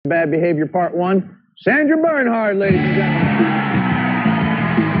Bad Behavior Part 1. Sandra Bernhard, ladies and gentlemen.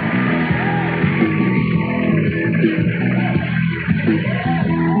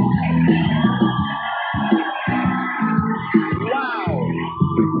 Wow.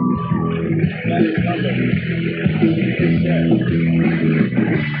 That is lovely.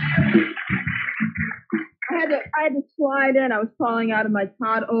 I had to slide in. I was falling out of my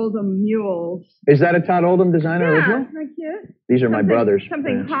Todd Oldham mules. Is that a Todd Oldham designer original? Yeah, isn't that cute? These are my brothers.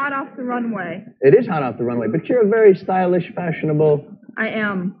 Something hot off the runway. It is hot off the runway, but you're a very stylish, fashionable... I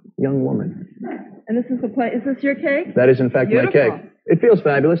am. ...young woman. And this is the place. Is this your cake? That is, in fact, Beautiful. my cake. It feels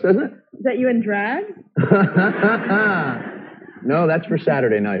fabulous, doesn't it? Is that you in drag? No, that's for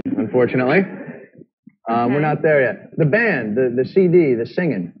Saturday night, unfortunately. We're not there yet. The band, the CD, the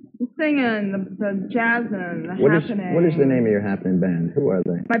singing. The singing, the jazzing, the happening. What is the name of your happening band? Who are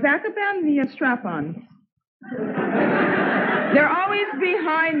they? My backup band, the Strap-Ons. They're always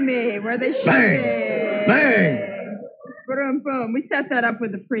behind me, where they should be. Bang! Boom, boom. We set that up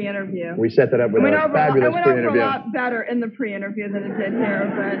with the pre-interview. We set that up with a fabulous pre-interview. It went over a lot better in the pre-interview than it did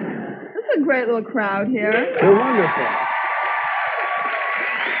here, but this is a great little crowd here. They're wonderful.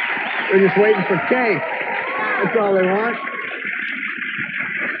 We're just waiting for cake. That's all they want.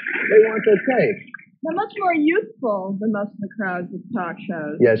 They want their cake. They're much more youthful than most of the crowds at talk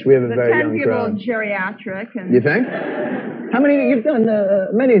shows. Yes, we have a very young crowd. The geriatric. And you think? How many? You've done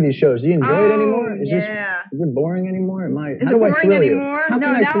many of these shows. Do you enjoy it anymore? Is it boring anymore? Is it boring anymore? No,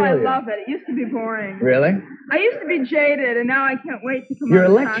 now I love it. It used to be boring. Really? I used to be jaded, and now I can't wait to come You're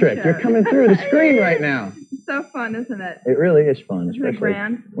electric. You're coming through the screen right now. It's so fun, isn't it? It really is fun, especially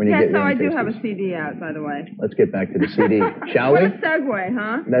when you get so I do have a CD out, by the way. Let's get back to the CD, shall we? What a segue,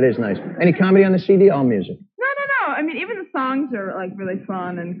 huh? That is nice. Any comedy on the CD? All music? No. I mean, even the songs are like really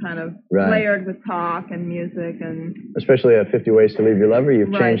fun and kind of layered with talk and music and. Especially 50 Ways to Leave Your Lover.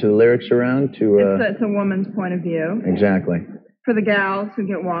 You've changed the lyrics around to. It's a woman's point of view. Exactly. For the gals who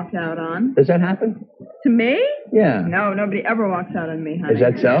get walked out on. Does that happen? To me? Yeah. No, nobody ever walks out on me, honey. Is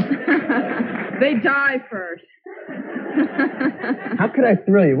that so? They die first. How could I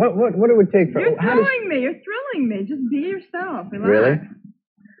thrill you? What it would take for... You're thrilling me. You're thrilling me. Just be yourself. Relax. Really?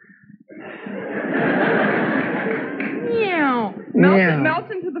 Meow.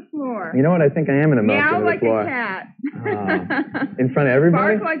 Melt into the floor. You know what? I think I am going to melt into the floor. Meow like a cat. In front of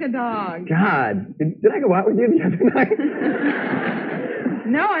everybody? Bark like a dog. God. Did I go out with you the other night?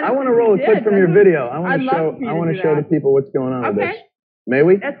 No, I want to roll a clip from your video. I want to show the people what's going on with this. May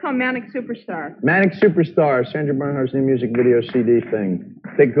we? That's called Manic Superstar. Manic Superstar, Sandra Bernhard's new music video CD thing.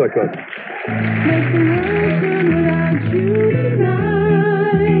 Take a quick look.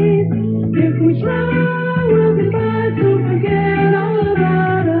 If we try, we'll be fine to forget all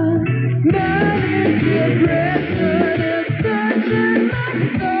about us. Manic depression is searching my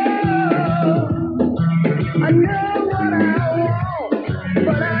soul. I know what I want,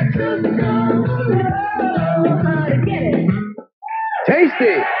 but I just don't know how to get it.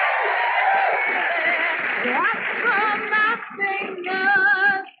 Tasty! Drop from my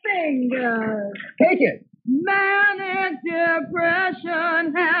fingers. Take it! Manic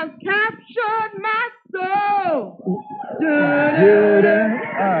depression has captured my soul. All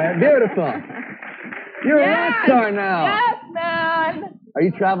right, beautiful. You're a rock star now. Yes, man. Are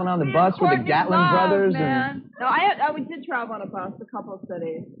you traveling on the bus with the Gatlin brothers? Man. No, I did travel on a bus a couple of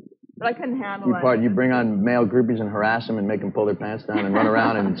cities, but I couldn't handle it. You bring on male groupies and harass them and make them pull their pants down and run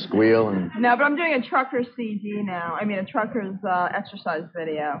around and squeal and... No, but I'm doing a trucker CD now. I mean, a trucker's exercise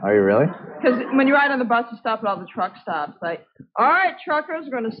video. Are you really? Because when you ride on the bus, you stop at all the truck stops. Like, all right, truckers,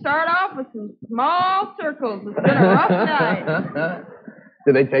 we're going to start off with some small circles. It's been a rough night.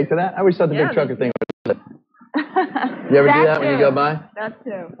 Do they take to that? I always thought the big trucker thing was... You ever do that when you go by? That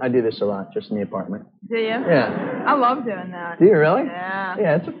too. I do this a lot, just in the apartment. Do you? Yeah. I love doing that. Do you really? Yeah.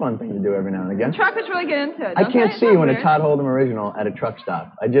 Yeah, it's a fun thing to do every now and again. Truckers really get into it. I can't see you in a Todd Oldham original at a truck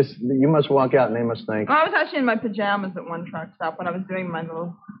stop. You must walk out and they must think. Well, I was actually in my pajamas at one truck stop when I was doing my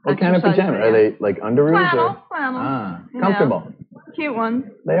little. What kind of pajamas? Are they like underoos? Flannel. Ah, comfortable. Cute ones.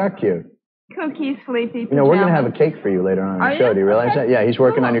 They are cute. Kooky, sleepy pajamas. You know, we're going to have a cake for you later on in the show. Do you realize that? Yeah, he's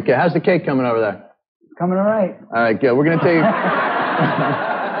working on your cake. How's the cake coming over there? Coming all right. All right, good. We're going to take... He's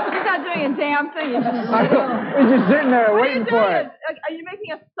not doing a damn thing. He's just He's just sitting there waiting for it. Are you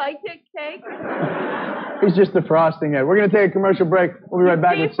making a psychic cake? He's just defrosting it. We're going to take a commercial break. We'll be right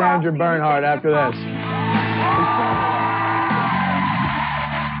back with Sandra Bernhard after this.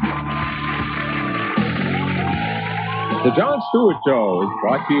 The Jon Stewart Show is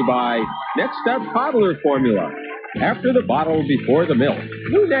brought to you by Next Step Toddler Formula. After the bottle, before the milk.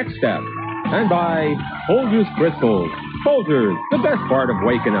 New Next Step. And by Whole Use Crystals. Folgers, the best part of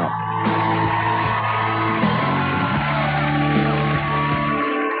waking up.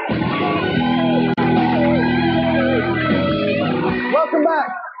 Welcome back.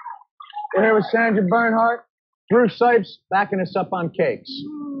 We're here with Sandra Bernhard. Bruce Sipes backing us up on cakes.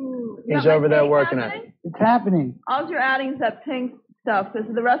 He's over there working it. It's happening. All you're adding is that pink stuff, because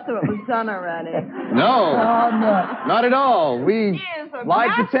the rest of it was done already. No, No. not at all. We He is a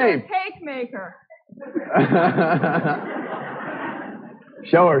lied to master tape. cake maker.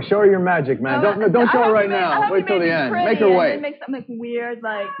 Show her your magic, man. Don't show her right now. Wait till the end. Make her wait. Make something weird,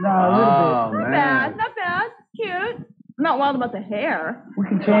 like No, a little Oh, bit. man. not bad, cute. I'm not wild about the hair. We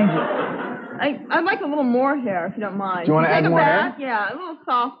can change it. I'd like a little more hair, if you don't mind. Do you wanna Take add a more bath? Yeah, a little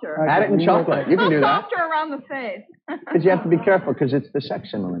softer. All right. Add it in chocolate. You A can do little that. softer around the face. Because you have to be careful because it's the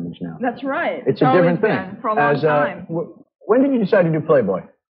sex symbol image now. That's right. It's a always different thing. been, for a long time. When did you decide to do Playboy?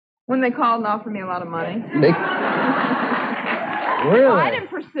 When they called and offered me a lot of money. Really? I didn't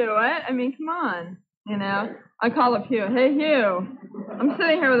pursue it. I mean, come on. You know, I call up Hugh. Hey, Hugh, I'm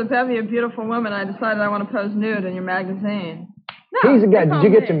sitting here with a bevy of beautiful women. I decided I want to pose nude in your magazine. No, He's a guy. they Did you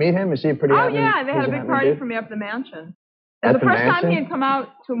called get to me. meet him? Is he a pretty Oh, happening- yeah, they had he's a big happening party dude? for me up at the mansion. At And the the first time mansion? he had come out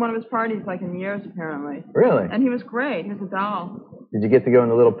to one of his parties, like in years, apparently. Really? And he was great. He was a doll. Did you get to go in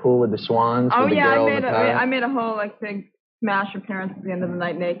the little pool with the swans? Oh, with the yeah, girl I and made the parrot? I made a whole, like, big smash appearance at the end of the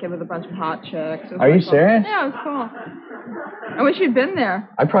night naked with a bunch of hot chicks. It was Are you really cool. serious? Yeah, it was cool. I wish you'd been there.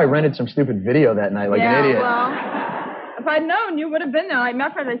 I probably rented some stupid video that night like an idiot. Well, if I'd known, you would have been there. I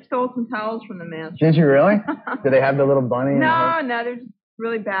remember I stole some towels from the mansion. Did you really? Did they have the little bunny? and the whole- No, they're just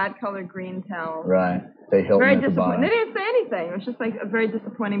really bad colored green towels. Right. They Hilton Very at the bottom. disappointing. They didn't say anything. It was just like a very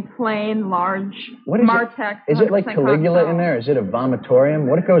disappointing, plain, large What is Martex. it? Is it like 100% Caligula cotton in there? Is it a vomitorium?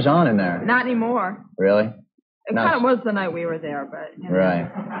 What goes on in there? towel. Not anymore. Really? It Nice. kind of was the night we were there, but you know. Right.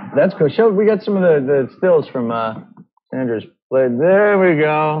 That's cool. We got some of the stills from Sandra's play. There we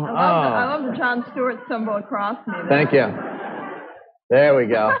go. I love the John Stewart symbol across me. There. Thank you. There we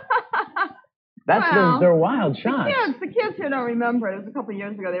go. That's Well, they're wild shots. The kids here don't remember it. It was a couple of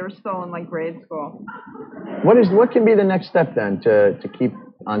years ago. They were still in like grade school. What can be the next step then to keep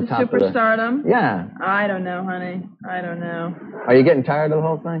on top of the Superstardom? Yeah. I don't know, honey. I don't know. Are you getting tired of the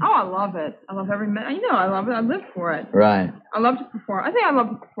whole thing? Oh, I love it. I love every minute. You know, I love it. I live for it. Right. I love to perform. I think I love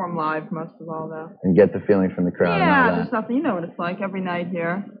to perform live most of all, though. And get the feeling from the crowd and all Yeah, that. there's nothing. You know what it's like every night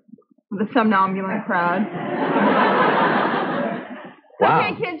here with the somnambulant crowd. Wow.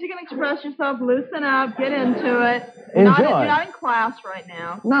 Okay, kids, you can express yourself. Loosen up. Get into it. Enjoy. You're not in class right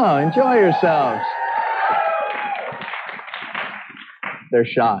now. No, enjoy yourselves. They're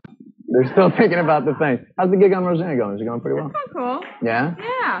shocked. They're still thinking about the thing. How's the gig on Roseanne going? Is it going pretty well? Oh, cool. Yeah?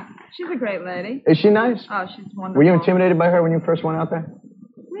 Yeah, she's a great lady. Is she nice? Oh, she's wonderful. Were you intimidated by her when you first went out there?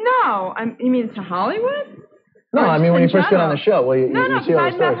 No, you mean to Hollywood? No, Or I mean just when in you first get on general? the show. Well, you No, see all because the I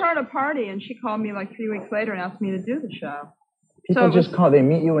met stories. her at a party, and she called me like 3 weeks later and asked me to do the show. People So it just was- call. They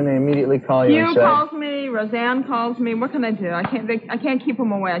meet you and they immediately call you Hugh and say, calls me, Roseanne calls me. What can I do? I can't keep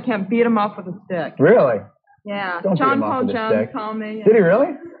them away. I can't beat them up with a stick. "Really? Yeah. Don't beat John 'em up Paul with a Jones stick. called me. Did he really?"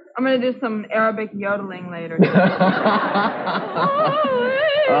 I'm going to do some Arabic yodeling later.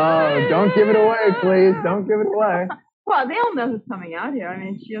 Oh, don't give it away, please. Don't give it away. Well, they all know who's coming out here. I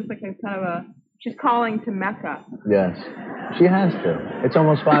mean, she has like a kind of a, she's calling to Mecca. Yes, she has to. It's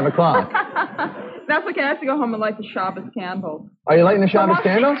almost 5 o'clock. That's okay. I have to go home and light the Shabbos candles. Are you lighting the So Shabbos while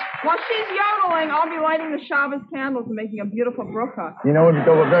candles? While she's yodeling, I'll be lighting the Shabbos candles and making a beautiful brucha. You know what would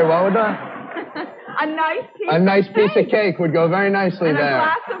go very well with that? A nice piece. A nice piece of cake would go very nicely and there. a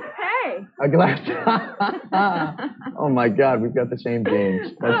glass of hay. A glass. Oh my God, we've got the same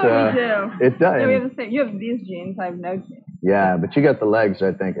jeans. We do. It does. Yeah, we have the same. You have these jeans. I have no jeans. Yeah, but you got the legs,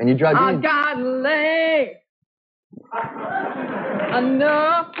 I think, and you drive. I got legs. I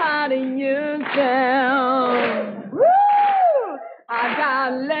know how to use them. Woo! I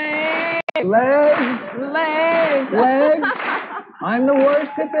got legs. Legs. I'm the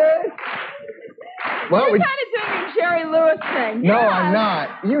worst at this. Well, You're kind of doing a Jerry Lewis thing. No, Yes. I'm not.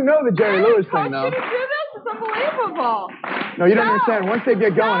 You know the Jerry Lewis thing, though. I coached you to do this. It's unbelievable. No, you don't Go. understand. Once they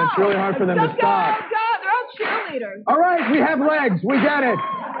get going, it's really hard for them to Go, stop. Go. They're all cheerleaders. All right, we have legs. We get it.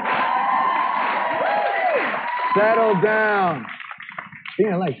 Settle down.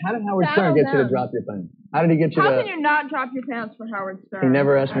 Speaking of legs, how did Howard Stern get you to drop your pants? How did he get you How to... can you not drop your pants for Howard Stern? He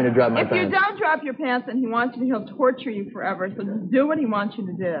never asked me to drop my If you pants. don't drop your pants and he wants you to, he'll torture you forever. So just do what he wants you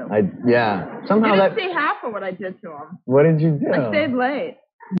to do. Yeah. Somehow You that... didn't see half of what I did to him. What did you do? I stayed late.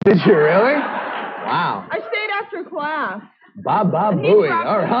 Did you really? Wow. I stayed after class. Bob And he Booey. dropped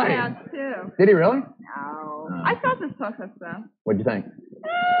All his right. pants too. Did he really? No. I thought this took us though. What'd you think?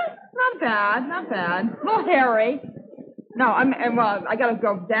 Not bad. Not bad. A little hairy. No, well, I gotta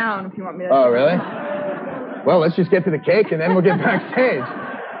go down if you want me to. Oh, really? Well, let's just get to the cake and then we'll get backstage.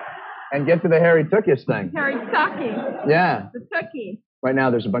 And get to the Harry Tookus thing. Harry Tucky. Yeah. The Tookie. Right now,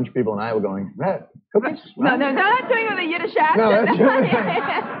 there's a bunch of people in Iowa going, cookies? No, they're not doing it with a Yiddish accent. No, that's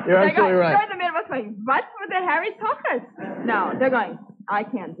right. You're absolutely right. They're in the Midwest going, what's with the Harry Tookus? No, they're going, I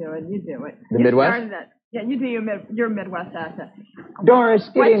can't do it. You do it. The you Midwest? Started it. Yeah, you do your Midwest accent. Doris,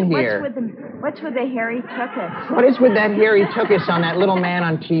 get in here. What's with the Harry Tookus? What is with that Harry Tookus on that little man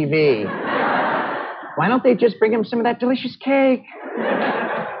on TV? Why don't they just bring him some of that delicious cake?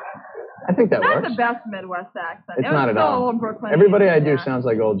 I think that Not works. the best Midwest accent. It's not at all. Old Brooklyn. Everybody I do sounds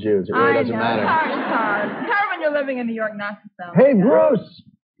like old Jews. It really doesn't matter. It's hard. It's hard when you're living in New York not to sound. Hey, Bruce.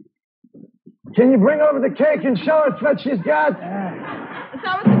 Can you bring over the cake and show us what she's got? Is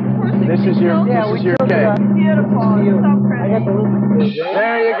that what the person This is your cake. Beautiful. It's so pretty.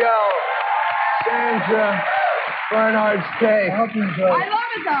 There you go. Sandra Bernhard's cake. I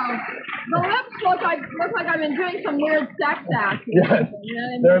love it though. The lips look like I've been doing some weird sex act. Yes. You know what I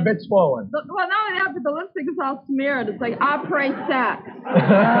mean? They're a bit swollen. Well, not only that, but the lipstick is all smeared. It's like après sex.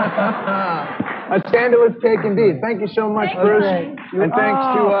 A scandalous cake indeed. Thank you so much, Bruce. And thanks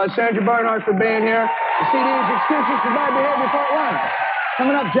to Sandra Bernhard for being here. The CD is Excuses for Bad Behavior Part 1.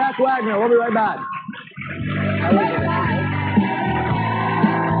 Coming up, Jack Wagner. We'll be right back.